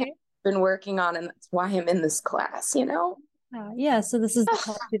that's something okay. I've been working on. And that's why I'm in this class, you know? Yeah. So this is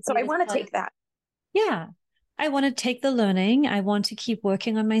so I want to take that. Yeah. I want to take the learning. I want to keep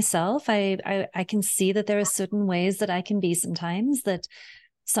working on myself. I can see that there are certain ways that I can be sometimes that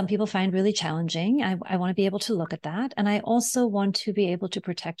some people find really challenging. I want to be able to look at that. And I also want to be able to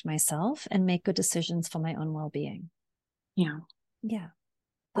protect myself and make good decisions for my own well-being. Yeah. Yeah.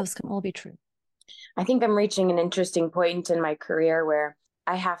 Those can all be true. I think I'm reaching an interesting point in my career where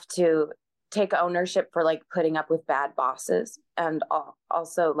I have to take ownership for like putting up with bad bosses. And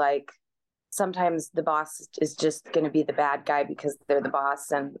also like sometimes the boss is just going to be the bad guy because they're the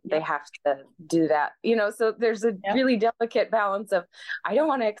boss and they have to do that, you know? So there's a really delicate balance of, I don't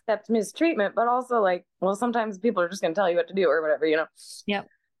want to accept mistreatment, but also like, well, sometimes people are just going to tell you what to do or whatever, you know? Yep.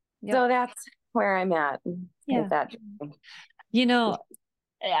 So that's where I'm at. Yeah. With that. You know,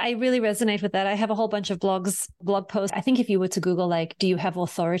 I really resonate with that. I have a whole bunch of blog posts. I think if you were to Google, like, do you have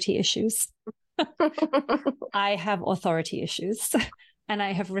authority issues? I have authority issues. And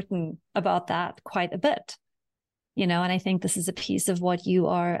I have written about that quite a bit, you know, and I think this is a piece of what you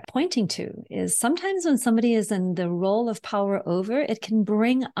are pointing to is sometimes when somebody is in the role of power over, it can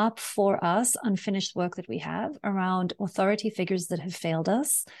bring up for us unfinished work that we have around authority figures that have failed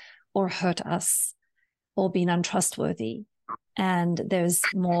us or hurt us or been untrustworthy. And there's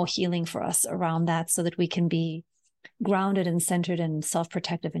more healing for us around that so that we can be grounded and centered and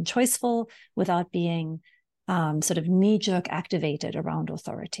self-protective and choiceful without being sort of knee-jerk activated around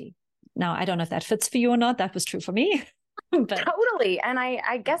authority. Now, I don't know if that fits for you or not. That was true for me. But totally. And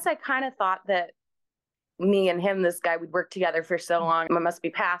I guess I kind of thought that me and him, this guy, we'd work together for so long. I must be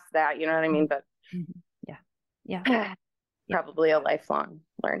past that, you know what I mean? But yeah. Probably a lifelong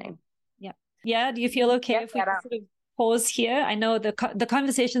learning. Yeah. Yeah. Do you feel okay if we sort of pause here? I know the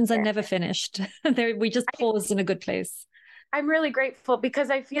conversations are never finished. We just pause in a good place. I'm really grateful because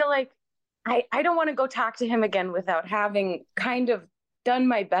I feel like I don't want to go talk to him again without having kind of done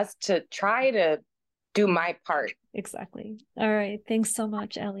my best to try to do my part. Exactly. All right. Thanks so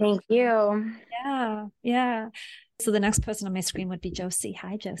much, Ellie. Thank you. Yeah. So the next person on my screen would be Josie.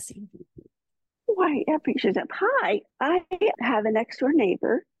 Hi, Josie. Why, I appreciate that. Hi, I have a next door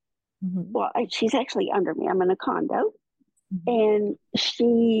neighbor. Mm-hmm. Well, she's actually under me. I'm in a condo. Mm-hmm. And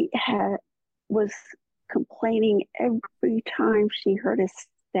she was complaining every time she heard a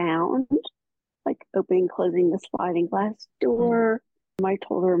sound, like opening, closing the sliding glass door. Mm-hmm. I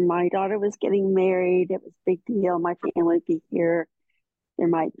told her my daughter was getting married. It was a big deal. My family would be here. There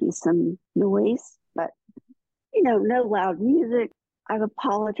might be some noise, but, no loud music. I've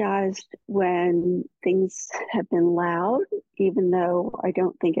apologized when things have been loud, even though I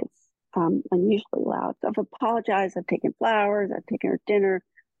don't think it's unusually loud. So I've apologized. I've taken flowers. I've taken her dinner.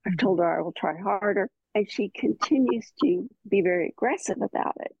 I've told her I will try harder. And she continues to be very aggressive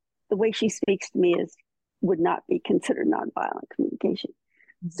about it. The way she speaks to me would not be considered nonviolent communication.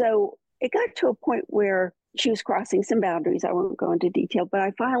 Mm-hmm. So it got to a point where she was crossing some boundaries. I won't go into detail, but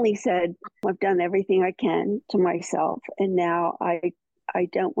I finally said, I've done everything I can to myself. And now I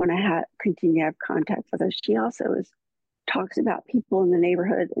don't want to continue to have contact with her. She also talks about people in the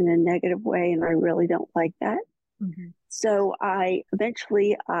neighborhood in a negative way, and I really don't like that. Mm-hmm. So I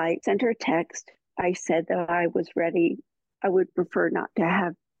sent her a text. I said that I was ready. I would prefer not to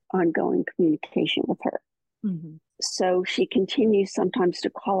have ongoing communication with her. Mm-hmm. So she continues sometimes to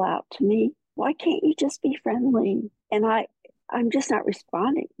call out to me, why can't you just be friendly? And I'm just not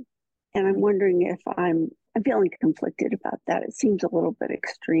responding. And I'm wondering if I'm feeling conflicted about that. It seems a little bit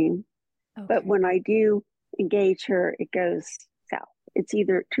extreme. Okay. But when I do engage her, it goes south. It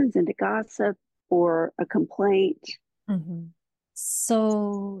turns into gossip or a complaint. Mm-hmm.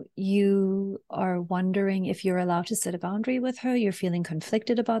 So you are wondering if you're allowed to set a boundary with her. You're feeling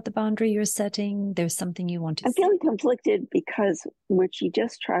conflicted about the boundary you're setting. There's something you want to I'm feeling conflicted because when she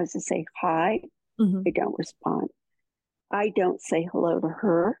just tries to say hi, mm-hmm. I don't respond. I don't say hello to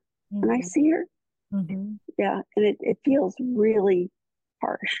her when I see her. Mm-hmm. Yeah. And it feels really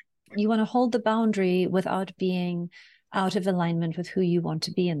harsh. You want to hold the boundary without being out of alignment with who you want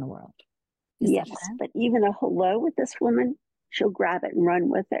to be in the world. Yes. But even a hello with this woman she'll grab it and run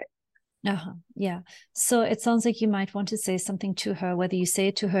with it. Yeah. So it sounds like you might want to say something to her, whether you say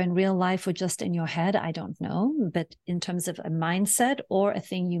it to her in real life or just in your head, I don't know. But in terms of a mindset or a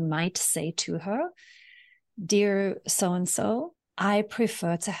thing you might say to her, dear so-and-so, I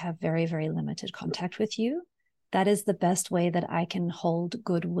prefer to have very, very limited contact with you. That is the best way that I can hold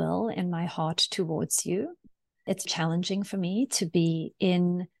goodwill in my heart towards you. It's challenging for me to be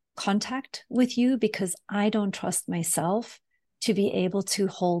in contact with you because I don't trust myself to be able to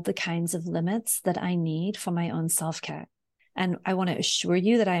hold the kinds of limits that I need for my own self-care. And I want to assure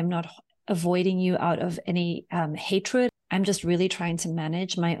you that I am not avoiding you out of any hatred. I'm just really trying to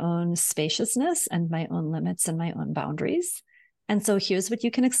manage my own spaciousness and my own limits and my own boundaries. And so here's what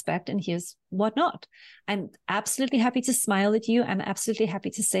you can expect and here's what not. I'm absolutely happy to smile at you. I'm absolutely happy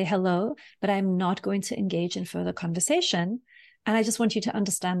to say hello, but I'm not going to engage in further conversation. And I just want you to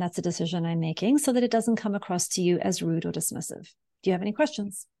understand that's a decision I'm making so that it doesn't come across to you as rude or dismissive. Do you have any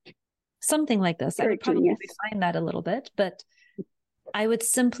questions? Something like this. I would probably refine that a little bit, but I would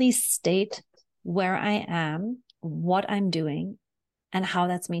simply state where I am, what I'm doing, and how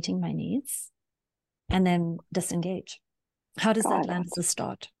that's meeting my needs, and then disengage. How does that land as a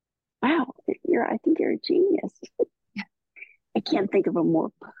start? Wow, I think you're a genius. I can't think of a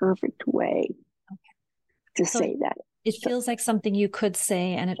more perfect way to say that. It feels like something you could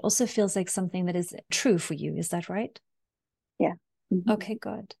say, and it also feels like something that is true for you. Is that right? Yeah. Mm-hmm. Okay,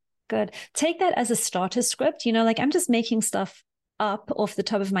 good. Take that as a starter script. Like I'm just making stuff up off the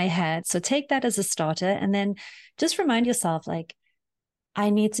top of my head. So take that as a starter and then just remind yourself, like,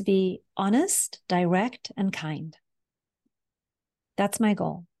 I need to be honest, direct, and kind. That's my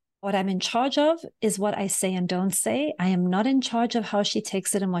goal. What I'm in charge of is what I say and don't say. I am not in charge of how she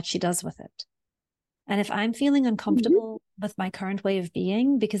takes it and what she does with it. And if I'm feeling uncomfortable with my current way of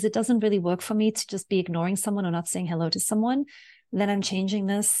being, because it doesn't really work for me to just be ignoring someone or not saying hello to someone, then I'm changing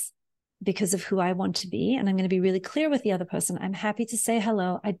this because of who I want to be. And I'm going to be really clear with the other person. I'm happy to say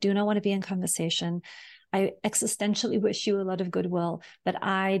hello. I do not want to be in conversation. I existentially wish you a lot of goodwill, but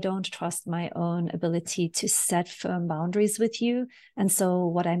I don't trust my own ability to set firm boundaries with you. And so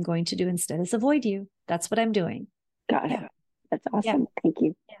what I'm going to do instead is avoid you. That's what I'm doing. Got it. That's awesome. Yeah. Thank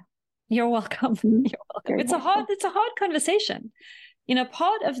you. Yeah. You're welcome. Mm-hmm. You're welcome. It's a hard conversation.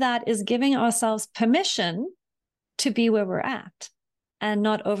 Part of that is giving ourselves permission to be where we're at and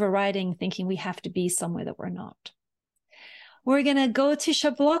not overriding thinking we have to be somewhere that we're not. We're going to go to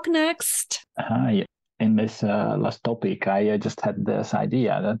Shablock next. Hi. In this last topic, I just had this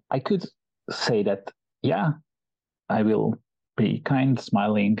idea that I could say that, yeah, I will be kind,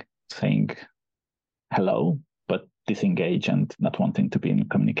 smiling, saying hello, but disengage and not wanting to be in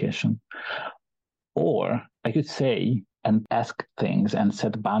communication. Or I could say and ask things and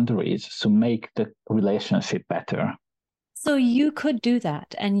set boundaries to make the relationship better. So you could do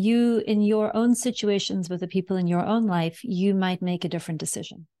that. And you, in your own situations with the people in your own life, you might make a different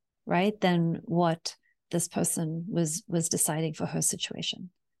decision, right? Than what this person was deciding for her situation.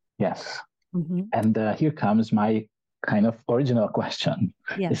 Yes. Mm-hmm. And here comes my kind of original question.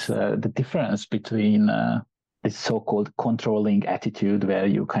 Yes. Is the difference between this so-called controlling attitude where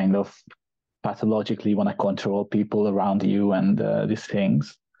you kind of pathologically want to control people around you and these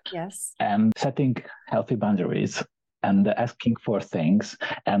things. Yes. And setting healthy boundaries and asking for things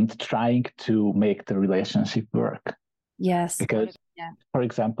and trying to make the relationship work. Yes. Because, for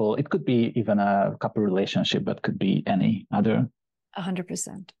example, it could be even a couple relationship, but could be any other.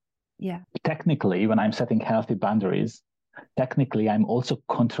 100%. Yeah. Technically, when I'm setting healthy boundaries, technically I'm also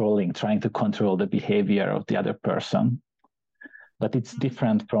trying to control the behavior of the other person. But it's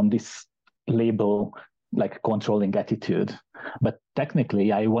different from this label, like controlling attitude. But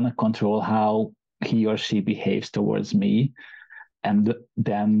technically, I want to control how he or she behaves towards me. And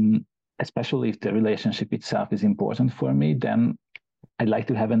then, especially if the relationship itself is important for me, then I'd like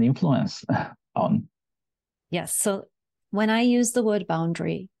to have an influence on. Yes. So when I use the word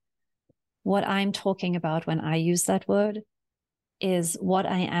boundary, what I'm talking about when I use that word is what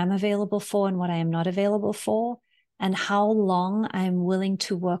I am available for and what I am not available for, and how long I'm willing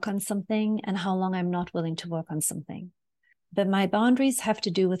to work on something and how long I'm not willing to work on something. But my boundaries have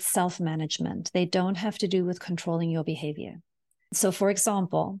to do with self-management. They don't have to do with controlling your behavior. So for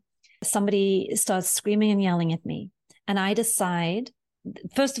example, somebody starts screaming and yelling at me, and I decide,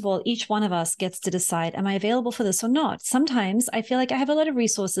 first of all, each one of us gets to decide, am I available for this or not? Sometimes I feel like I have a lot of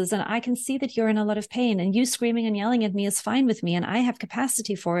resources and I can see that you're in a lot of pain, and you screaming and yelling at me is fine with me, and I have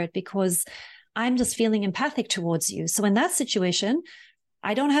capacity for it because I'm just feeling empathic towards you. So in that situation,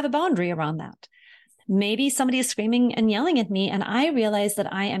 I don't have a boundary around that. Maybe somebody is screaming and yelling at me, and I realize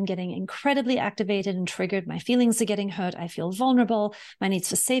that I am getting incredibly activated and triggered. My feelings are getting hurt. I feel vulnerable. My needs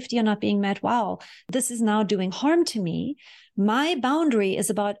for safety are not being met. Wow, this is now doing harm to me. My boundary is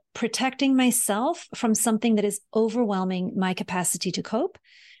about protecting myself from something that is overwhelming my capacity to cope.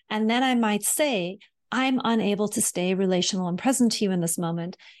 And then I might say, I'm unable to stay relational and present to you in this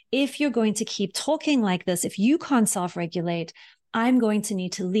moment. If you're going to keep talking like this, if you can't self-regulate, I'm going to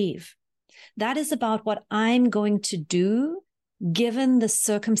need to leave. That is about what I'm going to do given the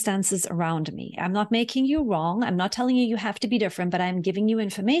circumstances around me. I'm not making you wrong. I'm not telling you you have to be different, but I'm giving you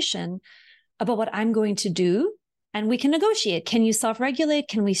information about what I'm going to do. And we can negotiate. Can you self-regulate?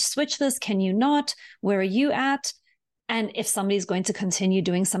 Can we switch this? Can you not? Where are you at? And if somebody's going to continue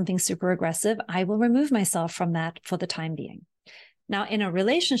doing something super aggressive, I will remove myself from that for the time being. Now, in a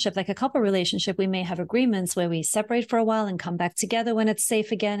relationship, like a couple relationship, we may have agreements where we separate for a while and come back together when it's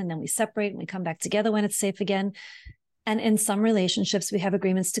safe again. And then we separate and we come back together when it's safe again. And in some relationships, we have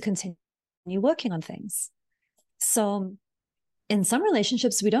agreements to continue working on things. So in some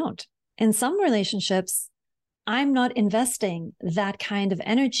relationships, we don't. In some relationships, I'm not investing that kind of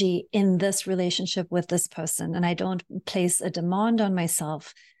energy in this relationship with this person. And I don't place a demand on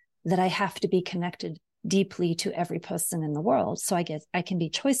myself that I have to be connected deeply to every person in the world. So I can be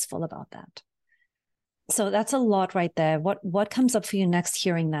choiceful about that. So that's a lot right there. What comes up for you next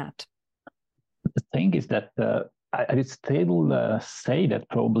hearing that? The thing is that I would still say that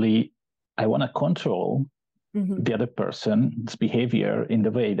probably I want to control the other person's behavior in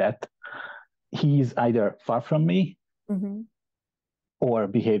the way that he is either far from me or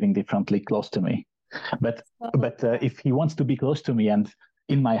behaving differently close to me. But if he wants to be close to me and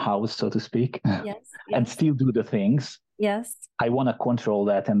in my house, so to speak, and still do the things, I want to control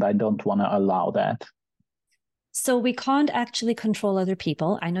that, and I don't want to allow that. So we can't actually control other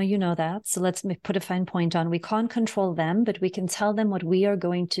people. I know you know that. So let's put a fine point on. We can't control them, but we can tell them what we are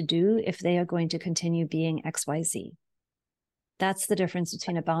going to do if they are going to continue being XYZ. That's the difference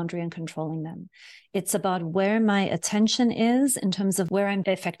between a boundary and controlling them. It's about where my attention is in terms of where I'm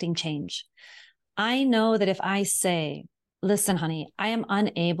affecting change. I know that if I say, listen, honey, I am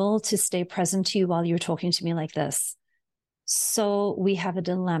unable to stay present to you while you're talking to me like this. So we have a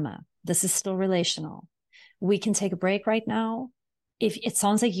dilemma. This is still relational. We can take a break right now. If it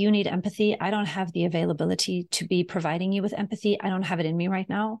sounds like you need empathy, I don't have the availability to be providing you with empathy. I don't have it in me right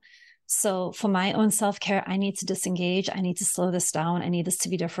now. So for my own self-care, I need to disengage. I need to slow this down. I need this to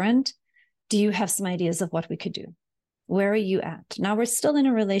be different. Do you have some ideas of what we could do? Where are you at? Now we're still in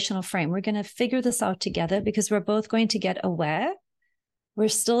a relational frame. We're going to figure this out together because we're both going to get aware. We're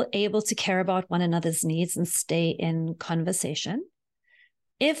still able to care about one another's needs and stay in conversation.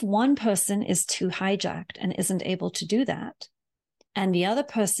 If one person is too hijacked and isn't able to do that, and the other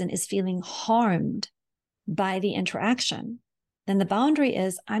person is feeling harmed by the interaction, then the boundary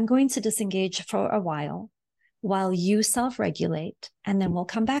is I'm going to disengage for a while you self-regulate, and then we'll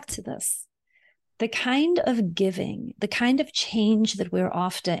come back to this. The kind of giving, the kind of change that we're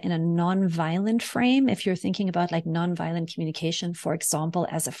after in a non-violent frame, if you're thinking about like non-violent communication, for example,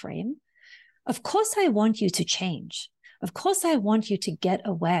 as a frame, of course I want you to change. Of course, I want you to get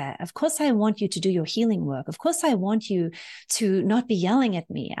aware. Of course, I want you to do your healing work. Of course, I want you to not be yelling at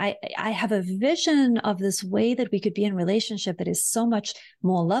me. I have a vision of this way that we could be in relationship that is so much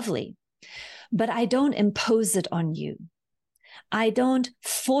more lovely, but I don't impose it on you. I don't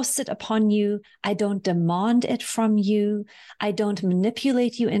force it upon you. I don't demand it from you. I don't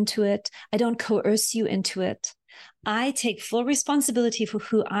manipulate you into it. I don't coerce you into it. I take full responsibility for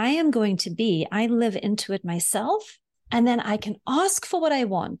who I am going to be. I live into it myself. And then I can ask for what I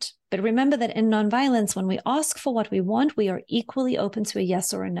want. But remember that in nonviolence, when we ask for what we want, we are equally open to a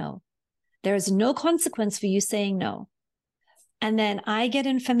yes or a no. There is no consequence for you saying no. And then I get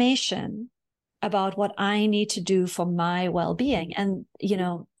information about what I need to do for my well-being. And,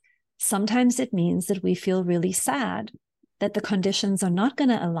 sometimes it means that we feel really sad that the conditions are not going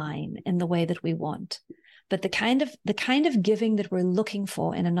to align in the way that we want. But the kind of giving that we're looking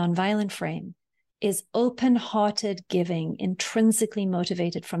for in a nonviolent frame is open-hearted giving, intrinsically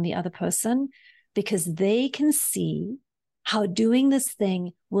motivated from the other person, because they can see how doing this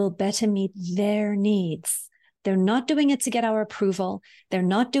thing will better meet their needs. They're not doing it to get our approval. They're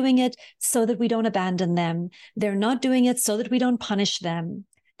not doing it so that we don't abandon them. They're not doing it so that we don't punish them.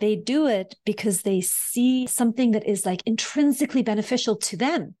 They do it because they see something that is like intrinsically beneficial to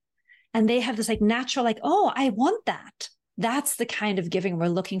them. And they have this like natural, like, oh, I want that. That's the kind of giving we're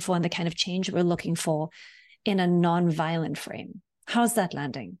looking for and the kind of change we're looking for in a non-violent frame. How's that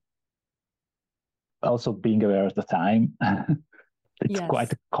landing? Also being aware of the time. it's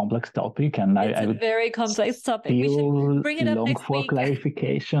quite a complex topic, and I would very complex topic. We should bring it up next week.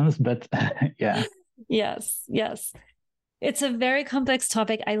 Clarifications, but yeah. Yes. It's a very complex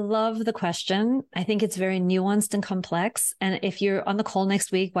topic. I love the question. I think it's very nuanced and complex. And if you're on the call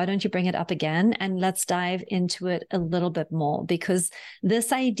next week, why don't you bring it up again? And let's dive into it a little bit more, because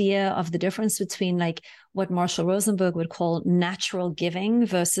this idea of the difference between like what Marshall Rosenberg would call natural giving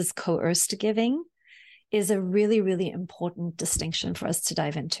versus coerced giving is a really, really important distinction for us to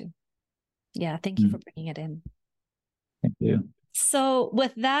dive into. Yeah. Thank you for bringing it in. Thank you. So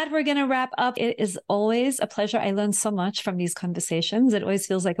with that, we're going to wrap up. It is always a pleasure. I learned so much from these conversations. It always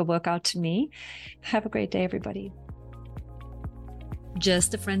feels like a workout to me. Have a great day, everybody.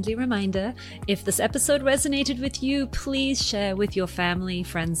 Just a friendly reminder, if this episode resonated with you, please share with your family,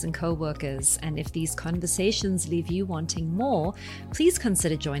 friends, and coworkers. And if these conversations leave you wanting more, please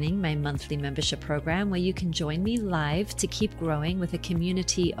consider joining my monthly membership program, where you can join me live to keep growing with a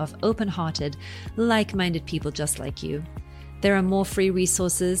community of open-hearted, like-minded people just like you. There are more free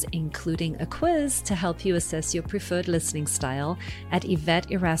resources, including a quiz to help you assess your preferred listening style at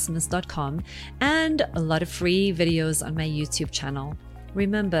YvetteErasmus.com, and a lot of free videos on my YouTube channel.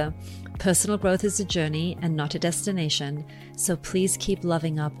 Remember, personal growth is a journey and not a destination, so please keep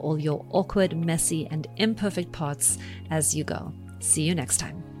loving up all your awkward, messy, and imperfect parts as you go. See you next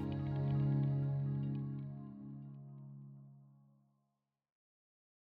time.